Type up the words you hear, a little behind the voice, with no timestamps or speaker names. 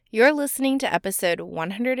You're listening to episode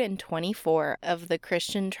 124 of the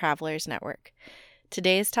Christian Travelers Network.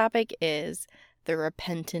 Today's topic is the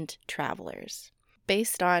repentant travelers,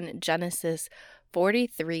 based on Genesis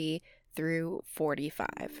 43 through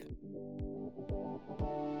 45.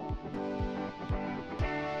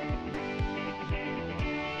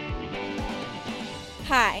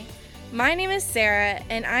 Hi, my name is Sarah,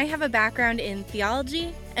 and I have a background in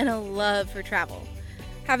theology and a love for travel.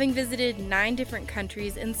 Having visited 9 different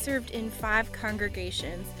countries and served in 5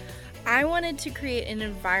 congregations, I wanted to create an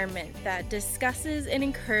environment that discusses and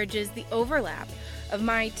encourages the overlap of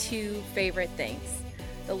my 2 favorite things,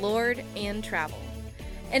 the Lord and travel.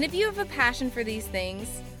 And if you have a passion for these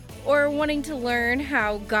things, or wanting to learn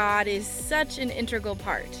how God is such an integral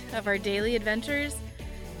part of our daily adventures,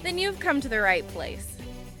 then you've come to the right place.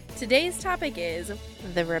 Today's topic is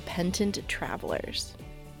the repentant travelers.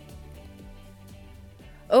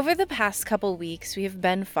 Over the past couple weeks, we have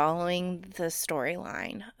been following the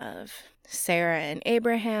storyline of Sarah and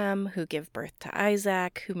Abraham, who give birth to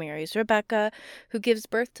Isaac, who marries Rebekah, who gives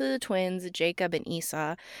birth to the twins, Jacob and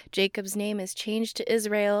Esau. Jacob's name is changed to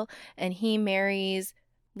Israel, and he marries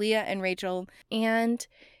Leah and Rachel, and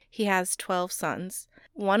he has 12 sons.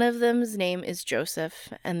 One of them's name is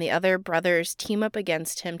Joseph, and the other brothers team up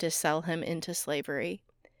against him to sell him into slavery.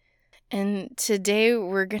 And today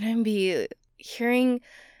we're going to be hearing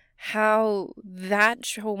how that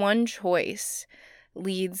one choice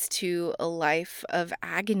leads to a life of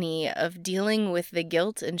agony, of dealing with the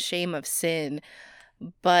guilt and shame of sin,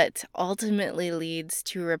 but ultimately leads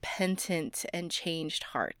to repentant and changed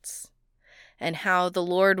hearts. And how the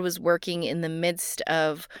Lord was working in the midst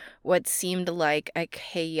of what seemed like a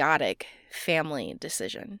chaotic family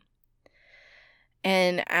decision.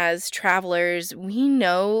 And as travelers, we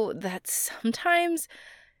know that sometimes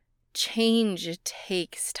change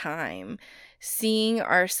takes time. Seeing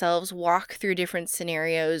ourselves walk through different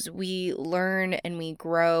scenarios, we learn and we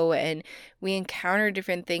grow and we encounter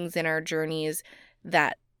different things in our journeys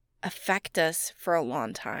that affect us for a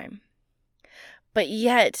long time. But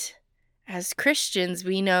yet, as Christians,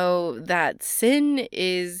 we know that sin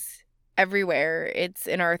is everywhere. It's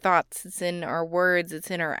in our thoughts, it's in our words, it's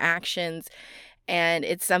in our actions, and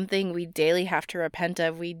it's something we daily have to repent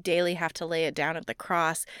of. We daily have to lay it down at the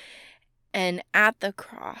cross. And at the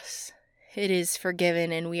cross, it is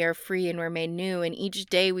forgiven and we are free and we're made new. And each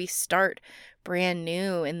day we start brand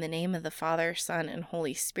new in the name of the Father, Son, and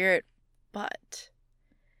Holy Spirit. But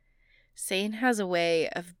Satan has a way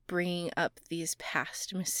of bringing up these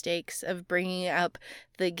past mistakes, of bringing up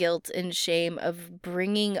the guilt and shame, of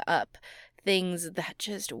bringing up things that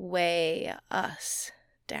just weigh us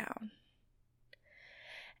down.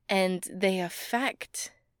 And they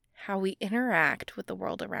affect how we interact with the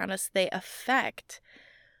world around us. They affect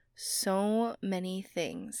so many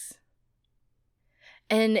things.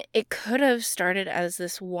 And it could have started as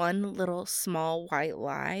this one little small white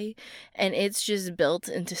lie, and it's just built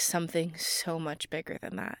into something so much bigger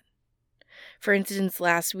than that. For instance,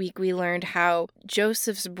 last week we learned how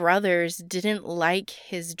Joseph's brothers didn't like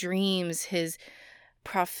his dreams,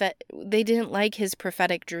 they didn't like his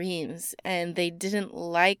prophetic dreams, and they didn't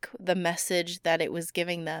like the message that it was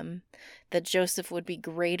giving them, that Joseph would be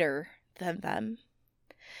greater than them.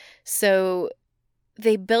 So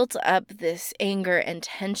they built up this anger and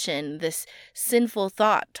tension, this sinful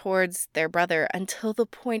thought towards their brother, until the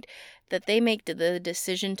point that they make the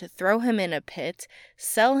decision to throw him in a pit,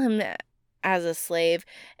 sell him as a slave,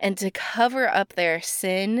 and to cover up their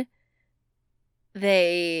sin,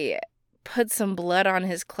 they put some blood on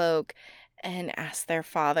his cloak and ask their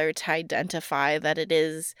father to identify that it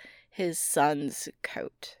is his son's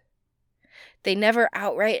coat. They never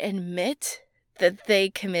outright admit that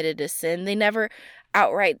they committed a sin. They never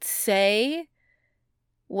outright say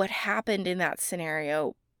what happened in that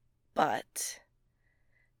scenario, but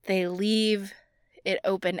they leave it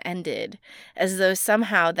open-ended as though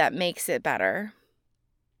somehow that makes it better.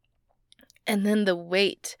 And then the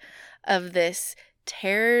weight of this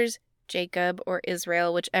tears Jacob or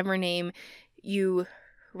Israel, whichever name you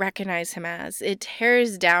recognize him as. It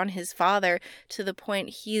tears down his father to the point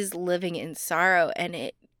he's living in sorrow, and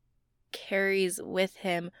it carries with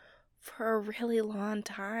him for a really long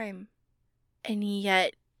time. And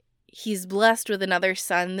yet he's blessed with another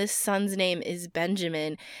son. This son's name is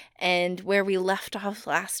Benjamin. And where we left off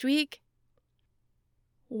last week,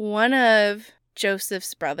 one of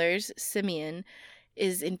Joseph's brothers, Simeon,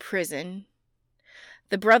 is in prison.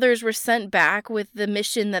 The brothers were sent back with the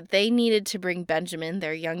mission that they needed to bring Benjamin,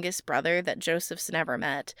 their youngest brother that Joseph's never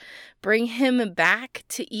met, bring him back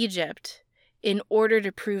to Egypt in order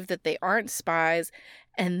to prove that they aren't spies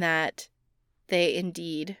and that they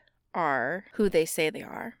indeed are who they say they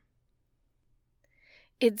are.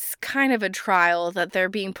 It's kind of a trial that they're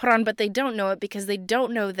being put on, but they don't know it because they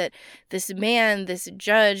don't know that this man, this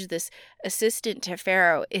judge, this assistant to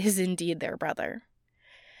Pharaoh is indeed their brother.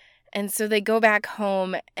 And so they go back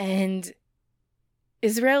home, and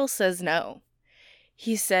Israel says no.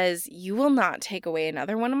 He says, "You will not take away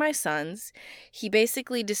another one of my sons." He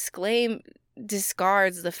basically discards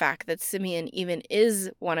the fact that Simeon even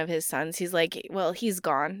is one of his sons. He's like, well, he's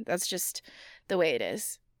gone. That's just the way it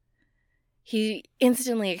is. He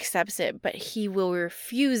instantly accepts it, but he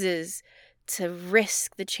refuses to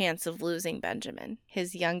risk the chance of losing Benjamin,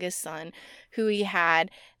 his youngest son, who he had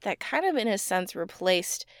that kind of in a sense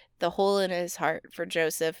replaced the hole in his heart for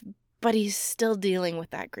Joseph, but he's still dealing with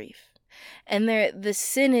that grief. And the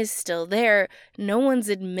sin is still there. No one's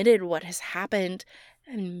admitted what has happened,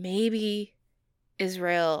 and maybe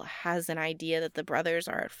Israel has an idea that the brothers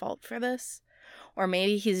are at fault for this, or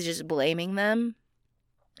maybe he's just blaming them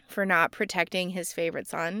for not protecting his favorite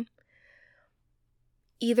son.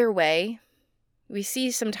 Either way, we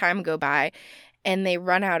see some time go by and they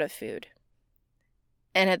run out of food.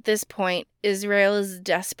 And at this point, Israel is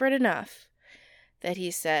desperate enough that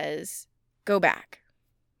he says, "Go back."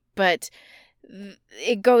 But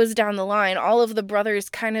it goes down the line. All of the brothers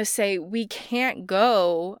kind of say, "We can't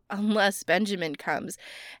go unless Benjamin comes."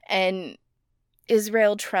 And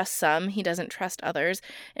Israel trusts some, he doesn't trust others.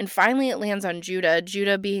 And finally it lands on Judah,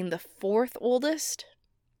 Judah being the fourth oldest.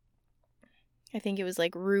 I think it was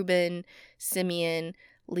like Reuben, Simeon,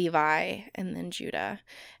 Levi, and then Judah.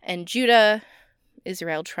 And Judah,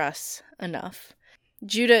 Israel trusts enough.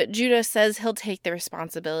 Judah says he'll take the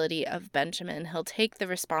responsibility of Benjamin. He'll take the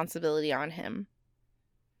responsibility on him.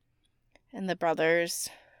 And the brothers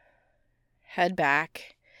head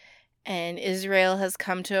back. And Israel has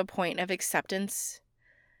come to a point of acceptance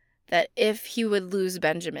that if he would lose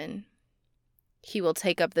Benjamin, he will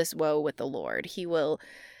take up this woe with the Lord. He will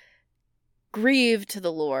grieve to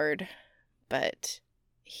the Lord, but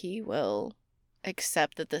he will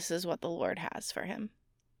accept that this is what the Lord has for him.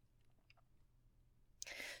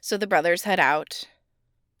 So the brothers head out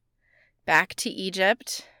back to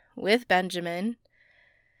Egypt with Benjamin.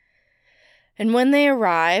 And when they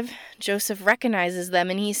arrive, Joseph recognizes them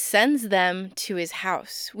and he sends them to his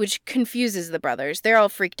house, which confuses the brothers. They're all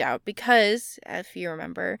freaked out because, if you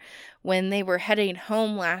remember, when they were heading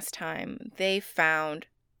home last time, they found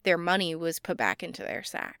their money was put back into their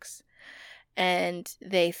sacks. And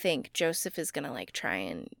they think Joseph is going to try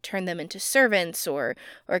and turn them into servants or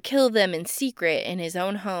kill them in secret in his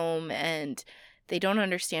own home. And they don't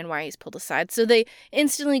understand why he's pulled aside. So they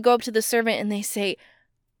instantly go up to the servant and they say,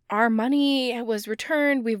 "Our money was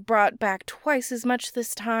returned. We've brought back twice as much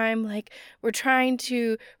this time. We're trying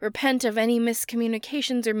to repent of any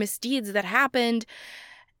miscommunications or misdeeds that happened."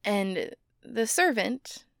 And the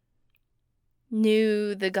servant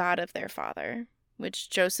knew the God of their father, which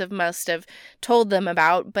Joseph must have told them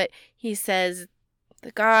about. But he says,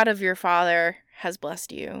 "The God of your father has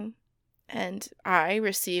blessed you, and I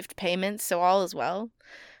received payment, so all is well,"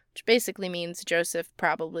 which basically means Joseph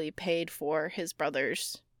probably paid for his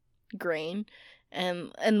brother's grain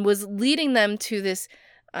and was leading them to this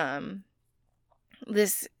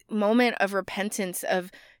this moment of repentance,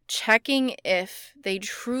 of checking if they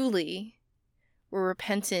truly were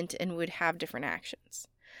repentant and would have different actions.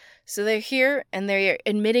 So they're here and they're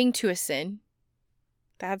admitting to a sin.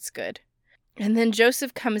 That's good. And then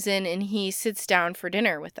Joseph comes in and he sits down for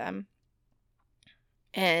dinner with them.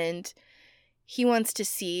 And he wants to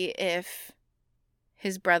see if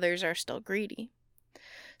his brothers are still greedy.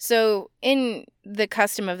 So in the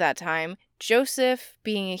custom of that time, Joseph,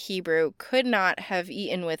 being a Hebrew, could not have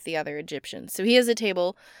eaten with the other Egyptians. So he has a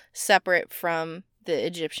table separate from the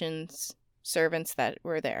Egyptians' servants that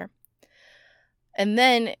were there. And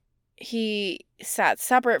then he sat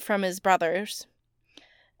separate from his brothers.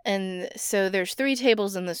 And so there's 3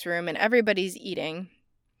 tables in this room and everybody's eating.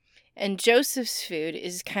 And Joseph's food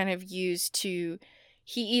is kind of used to,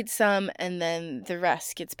 he eats some and then the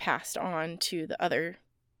rest gets passed on to the other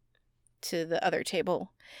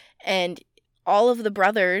table. And all of the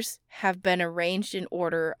brothers have been arranged in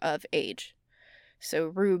order of age. So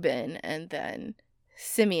Reuben and then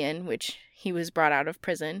Simeon, which he was brought out of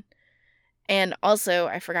prison. And also,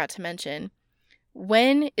 I forgot to mention,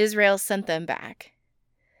 when Israel sent them back,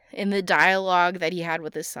 in the dialogue that he had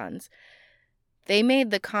with his sons, they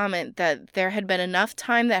made the comment that there had been enough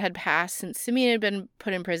time that had passed since Simeon had been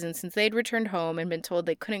put in prison, since they'd returned home and been told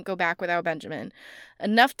they couldn't go back without Benjamin.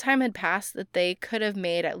 Enough time had passed that they could have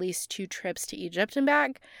made at least 2 trips to Egypt and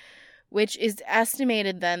back, which is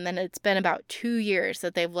estimated then that it's been about 2 years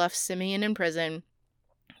that they've left Simeon in prison,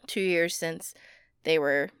 2 years since they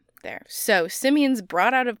were there. So Simeon's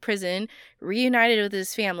brought out of prison, reunited with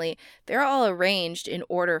his family. They're all arranged in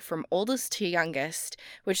order from oldest to youngest,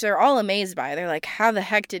 which they're all amazed by. They're like, how the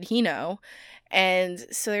heck did he know? And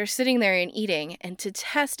so they're sitting there and eating, and to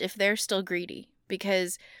test if they're still greedy.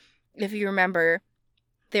 Because if you remember,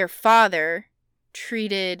 their father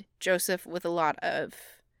treated Joseph with a lot of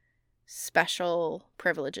special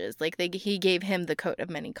privileges. Like he gave him the coat of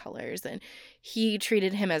many colors, and he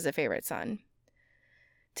treated him as a favorite son.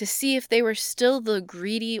 To see if they were still the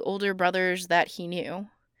greedy older brothers that he knew,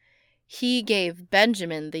 he gave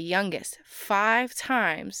Benjamin, the youngest, 5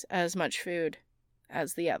 times as much food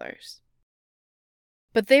as the others.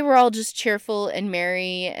 But they were all just cheerful and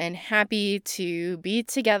merry and happy to be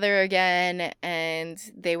together again, and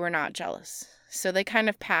they were not jealous. So they kind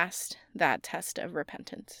of passed that test of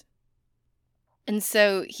repentance. And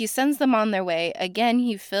so he sends them on their way. Again,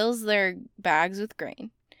 he fills their bags with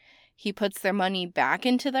grain. He puts their money back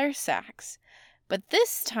into their sacks. But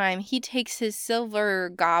this time, he takes his silver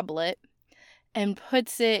goblet and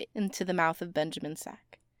puts it into the mouth of Benjamin's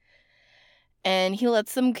sack. And he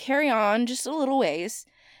lets them carry on just a little ways.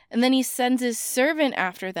 And then he sends his servant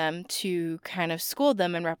after them to kind of scold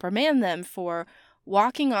them and reprimand them for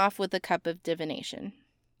walking off with a cup of divination,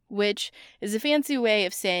 which is a fancy way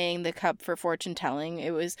of saying the cup for fortune telling.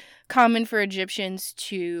 It was common for Egyptians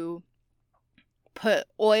to put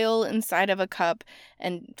oil inside of a cup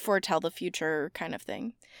and foretell the future kind of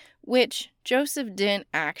thing, which Joseph didn't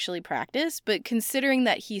actually practice, but considering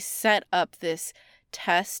that he set up this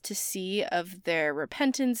test to see of their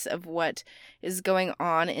repentance, of what is going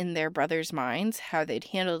on in their brothers' minds, how they'd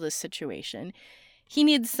handle this situation, he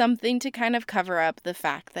needs something to kind of cover up the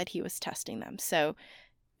fact that he was testing them. So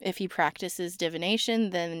if he practices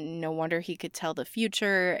divination, then no wonder he could tell the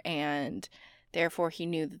future, and therefore he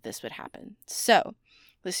knew that this would happen. So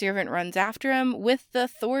the servant runs after him with the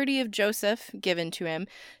authority of Joseph given to him,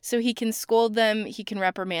 so he can scold them, he can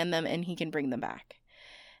reprimand them, and he can bring them back.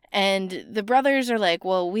 And the brothers are like,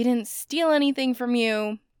 well, we didn't steal anything from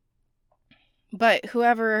you, but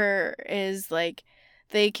whoever is like,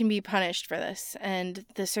 they can be punished for this. And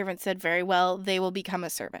the servant said, very well, they will become a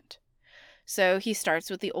servant. So he starts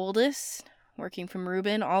with the oldest, working from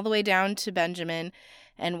Reuben all the way down to Benjamin.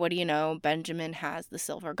 And what do you know? Benjamin has the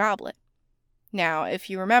silver goblet. Now, if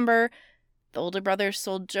you remember, the older brothers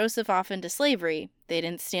sold Joseph off into slavery. They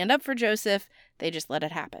didn't stand up for Joseph. They just let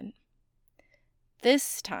it happen.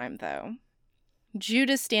 This time, though,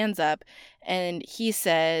 Judah stands up and he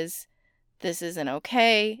says, this isn't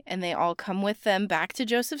okay. And they all come with them back to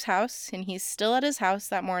Joseph's house, and he's still at his house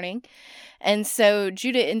that morning. And so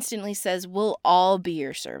Judah instantly says, we'll all be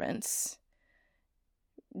your servants,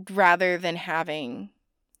 rather than having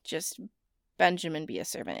just Benjamin be a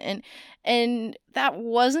servant. And that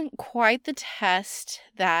wasn't quite the test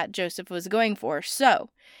that Joseph was going for. So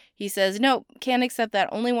he says, nope, can't accept that.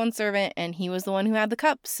 Only one servant, and he was the one who had the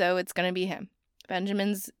cup, so it's going to be him.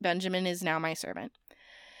 Benjamin is now my servant.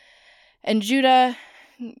 And Judah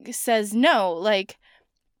says, no, like,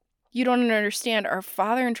 you don't understand. Our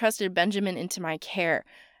father entrusted Benjamin into my care.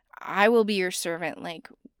 I will be your servant. Like,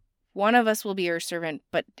 one of us will be your servant,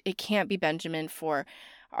 but it can't be Benjamin, for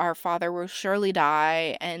our father will surely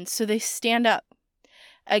die. And so they stand up.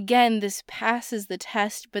 Again, this passes the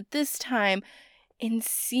test, but this time, in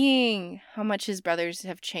seeing how much his brothers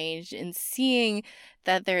have changed, in seeing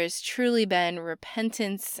that there has truly been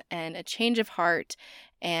repentance and a change of heart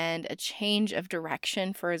and a change of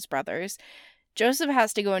direction for his brothers, Joseph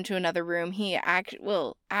has to go into another room.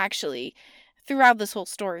 Actually, throughout this whole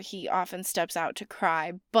story, he often steps out to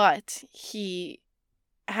cry, but he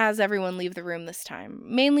has everyone leave the room this time,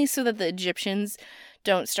 mainly so that the Egyptians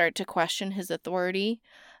don't start to question his authority.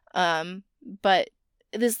 But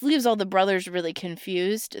this leaves all the brothers really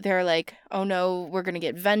confused. They're like, oh no, we're going to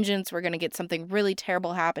get vengeance. We're going to get something really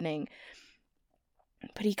terrible happening.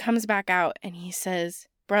 But he comes back out and he says,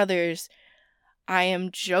 brothers, I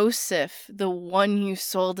am Joseph, the one you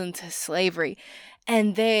sold into slavery.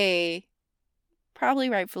 And they, probably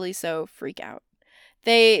rightfully so, freak out.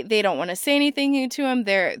 They don't want to say anything to him.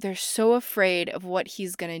 They're so afraid of what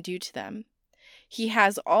he's going to do to them. He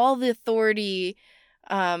has all the authority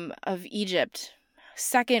of Egypt,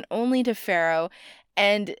 second only to Pharaoh,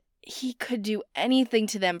 and he could do anything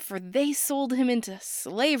to them, for they sold him into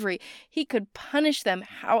slavery. He could punish them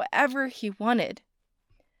however he wanted.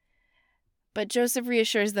 But Joseph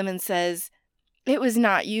reassures them and says, it was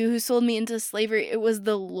not you who sold me into slavery. It was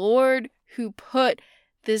the Lord who put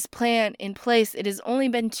this plan in place. It has only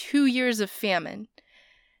been 2 years of famine.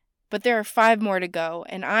 but there are 5 more to go,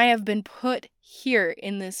 and I have been put here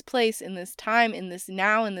in this place, in this time, in this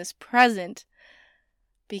now, in this present,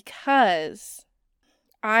 because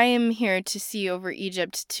I am here to see over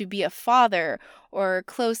Egypt, to be a father or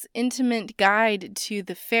close, intimate guide to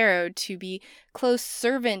the Pharaoh, to be close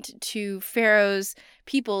servant to Pharaoh's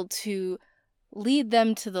people, to lead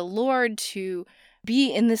them to the Lord, to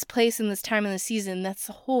be in this place, in this time, in this season. That's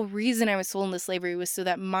the whole reason I was sold into slavery, was so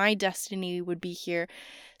that my destiny would be here,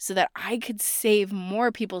 so that I could save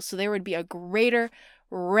more people, so there would be a greater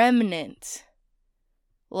remnant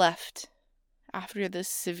left after this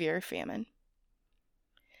severe famine.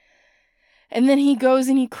 And then he goes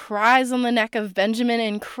and he cries on the neck of Benjamin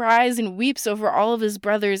and cries and weeps over all of his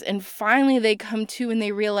brothers. And finally they come to and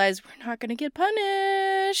they realize, we're not going to get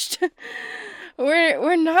punished.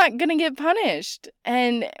 we're not going to get punished.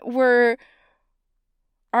 And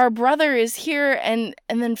our brother is here. And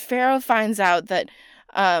then Pharaoh finds out that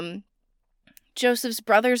Joseph's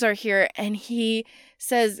brothers are here. And he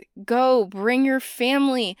says, go, bring your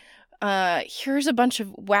family. Here's a bunch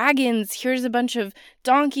of wagons, here's a bunch of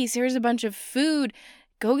donkeys, here's a bunch of food.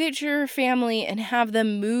 Go get your family and have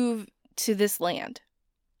them move to this land.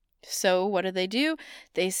 So what do?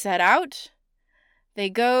 They set out, they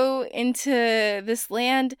go into this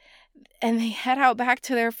land, and they head out back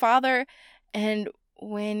to their father. And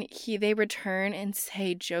when they return and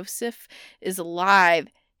say Joseph is alive,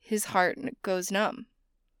 his heart goes numb.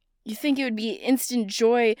 You think it would be instant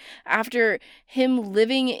joy after him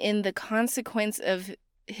living in the consequence of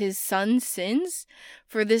his son's sins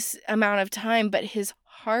for this amount of time, but his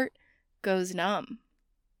heart goes numb.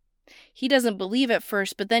 He doesn't believe at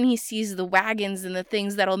first, but then he sees the wagons and the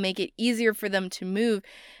things that'll make it easier for them to move,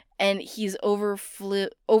 and he's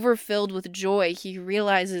overfilled with joy. He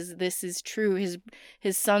realizes this is true.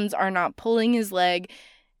 His sons are not pulling his leg.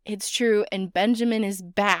 It's true, and Benjamin is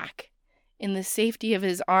back in the safety of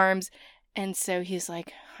his arms. And so he's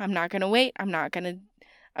like, I'm not going to wait. I'm not going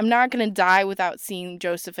to die without seeing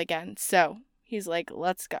Joseph again. So he's like,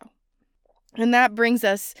 let's go. And that brings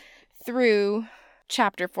us through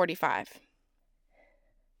chapter 45.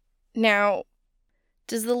 Now,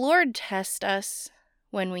 does the Lord test us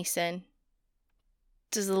when we sin?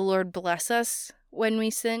 Does the Lord bless us when we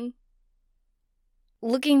sin?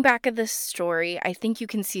 Looking back at this story, I think you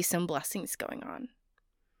can see some blessings going on.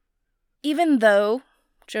 Even though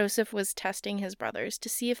Joseph was testing his brothers to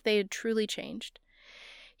see if they had truly changed,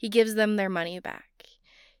 he gives them their money back.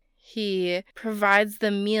 He provides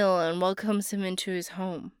them meal and welcomes them into his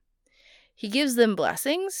home. He gives them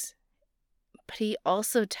blessings, but he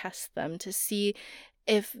also tests them to see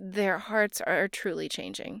if their hearts are truly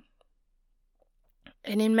changing.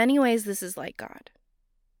 And in many ways, this is like God.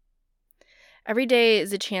 Every day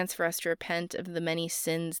is a chance for us to repent of the many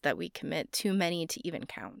sins that we commit, too many to even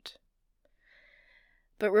count.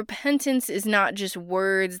 But repentance is not just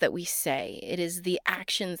words that we say. It is the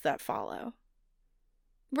actions that follow.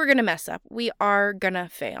 We're going to mess up. We are going to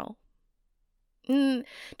fail.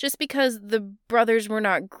 Just because the brothers were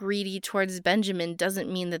not greedy towards Benjamin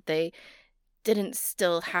doesn't mean that they didn't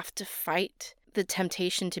still have to fight the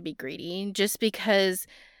temptation to be greedy. Just because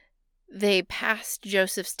they passed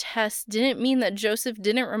Joseph's test didn't mean that Joseph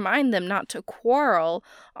didn't remind them not to quarrel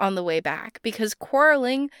on the way back, because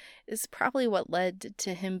quarreling is probably what led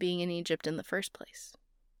to him being in Egypt in the first place.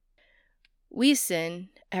 We sin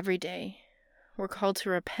every day. We're called to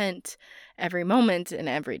repent every moment and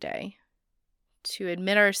every day, to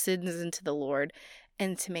admit our sins into the Lord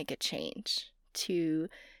and to make a change, to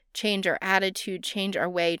change our attitude, change our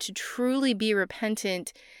way. To truly be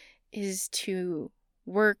repentant is to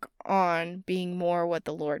work on being more what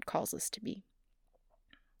the Lord calls us to be.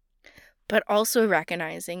 But also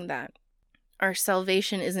recognizing that our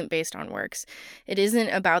salvation isn't based on works. It isn't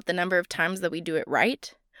about the number of times that we do it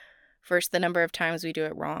right versus the number of times we do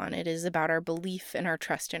it wrong. It is about our belief and our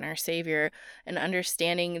trust in our Savior, and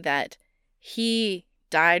understanding that He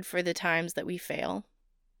died for the times that we fail,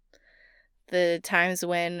 the times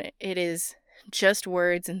when it is just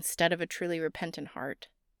words instead of a truly repentant heart.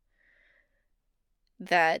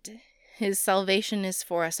 That His salvation is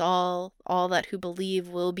for us all that who believe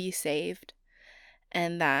will be saved,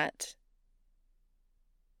 and that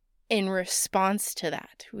in response to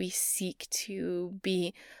that, we seek to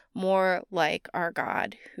be more like our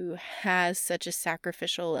God, who has such a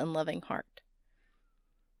sacrificial and loving heart.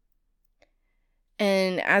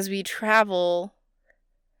 And as we travel,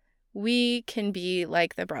 we can be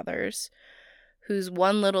like the brothers, whose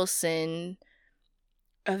one little sin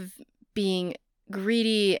of being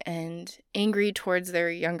greedy and angry towards their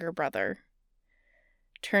younger brother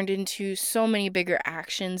turned into so many bigger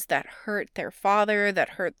actions that hurt their father, that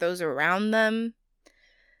hurt those around them,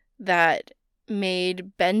 that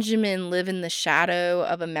made Benjamin live in the shadow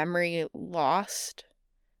of a memory lost.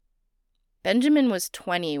 Benjamin was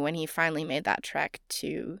 20 when he finally made that trek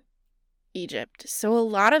to Egypt. So a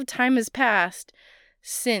lot of time has passed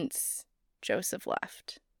since Joseph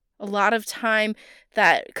left. A lot of time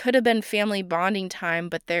that could have been family bonding time,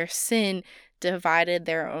 but their sin divided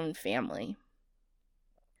their own family.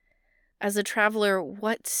 As a traveler,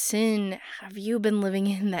 what sin have you been living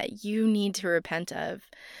in that you need to repent of,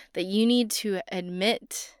 that you need to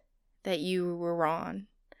admit that you were on,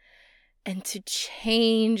 and to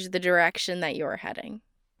change the direction that you're heading?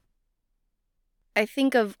 I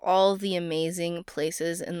think of all the amazing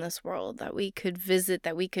places in this world that we could visit,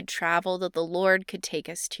 that we could travel, that the Lord could take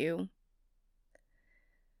us to.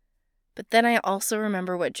 But then I also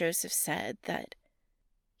remember what Joseph said, that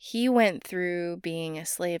he went through being a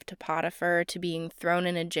slave to Potiphar, to being thrown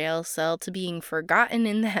in a jail cell, to being forgotten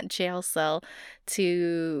in that jail cell,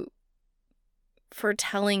 to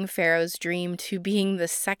foretelling Pharaoh's dream, to being the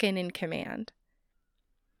second in command.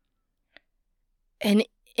 And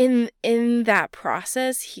in that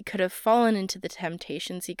process, he could have fallen into the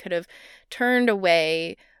temptations, he could have turned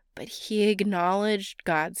away, but he acknowledged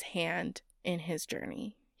God's hand in his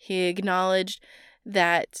journey. He acknowledged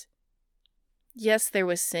that, yes, there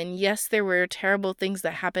was sin, yes, there were terrible things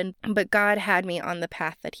that happened, but God had me on the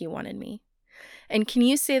path that he wanted me. And can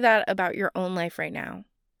you say that about your own life right now?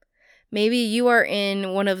 Maybe you are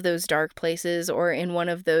in one of those dark places or in one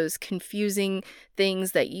of those confusing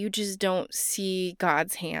things that you just don't see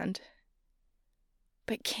God's hand.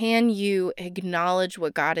 But can you acknowledge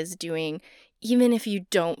what God is doing, even if you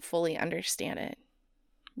don't fully understand it?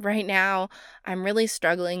 Right now, I'm really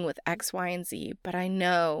struggling with X, Y, and Z, but I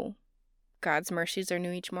know God's mercies are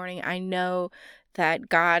new each morning. I know that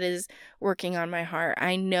God is working on my heart.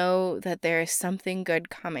 I know that there is something good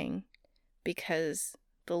coming because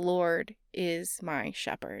the Lord is my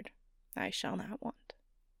shepherd. I shall not want.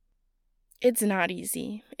 It's not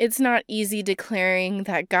easy. It's not easy declaring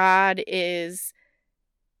that God has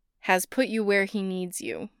put you where he needs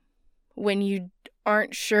you when you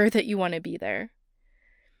aren't sure that you want to be there.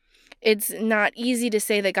 It's not easy to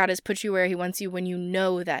say that God has put you where he wants you when you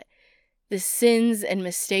know that the sins and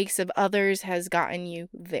mistakes of others has gotten you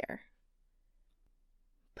there.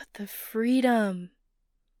 But the freedom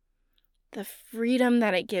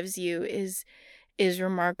that it gives you is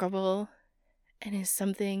remarkable and is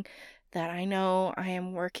something that I know I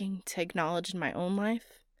am working to acknowledge in my own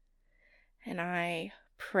life. And I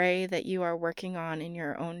pray that you are working on in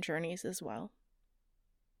your own journeys as well.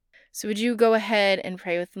 So would you go ahead and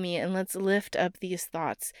pray with me, and let's lift up these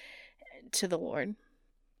thoughts to the Lord.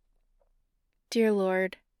 Dear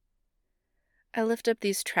Lord, I lift up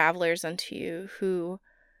these travelers unto you who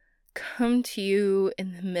come to you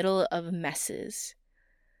in the middle of messes.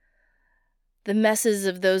 The messes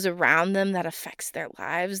of those around them that affects their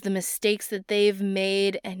lives, the mistakes that they've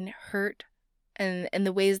made and hurt, and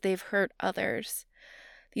the ways they've hurt others.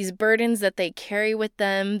 These burdens that they carry with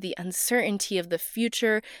them, the uncertainty of the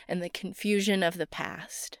future and the confusion of the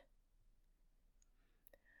past.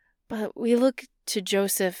 But we look to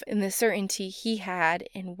Joseph and the certainty he had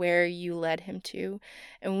in where you led him to.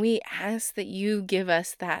 And we ask that you give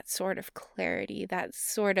us that sort of clarity, that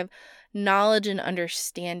sort of knowledge and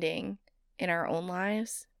understanding in our own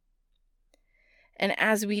lives. And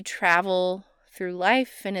as we travel through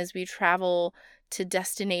life and as we travel to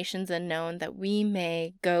destinations unknown, that we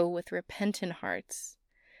may go with repentant hearts,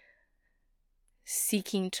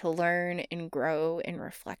 seeking to learn and grow in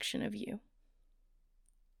reflection of you.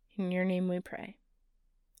 In your name we pray.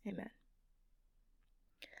 Amen.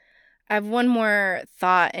 I have one more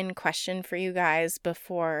thought and question for you guys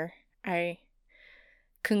before I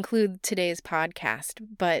conclude today's podcast.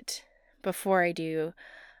 But before I do,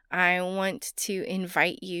 I want to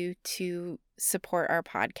invite you to support our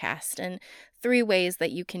podcast. And 3 ways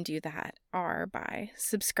that you can do that are by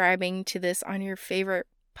subscribing to this on your favorite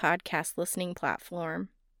podcast listening platform,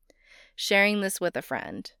 sharing this with a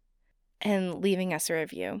friend, and leaving us a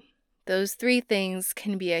review. Those 3 things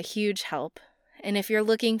can be a huge help. And if you're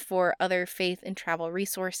looking for other faith and travel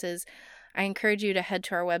resources, I encourage you to head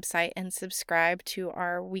to our website and subscribe to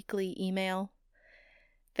our weekly email.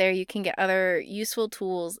 There you can get other useful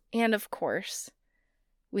tools. And of course,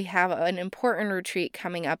 we have an important retreat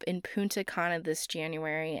coming up in Punta Cana this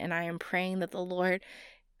January. And I am praying that the Lord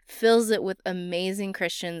fills it with amazing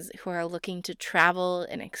Christians who are looking to travel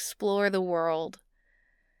and explore the world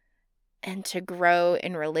and to grow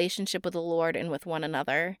in relationship with the Lord and with one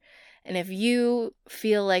another. And if you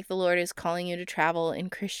feel like the Lord is calling you to travel in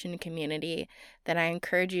Christian community, then I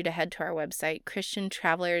encourage you to head to our website,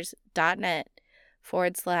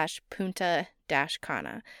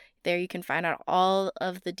 christiantravelers.net/punta-cana. There you can find out all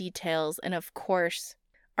of the details. And of course,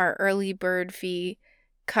 our early bird fee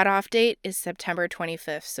cutoff date is September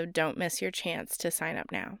 25th, so don't miss your chance to sign up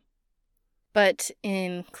now. But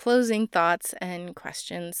in closing thoughts and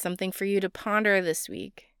questions, something for you to ponder this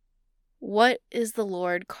week. What is the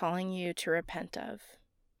Lord calling you to repent of?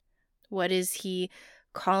 What is He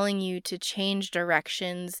calling you to change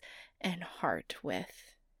directions and heart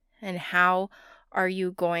with? And how are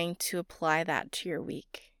you going to apply that to your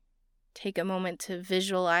week? Take a moment to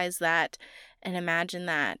visualize that and imagine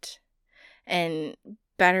that. And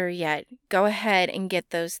better yet, go ahead and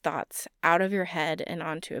get those thoughts out of your head and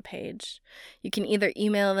onto a page. You can either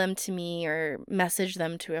email them to me or message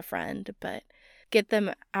them to a friend, but get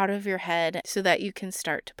them out of your head so that you can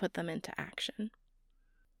start to put them into action.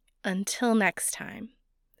 Until next time,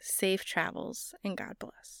 safe travels and God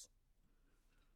bless.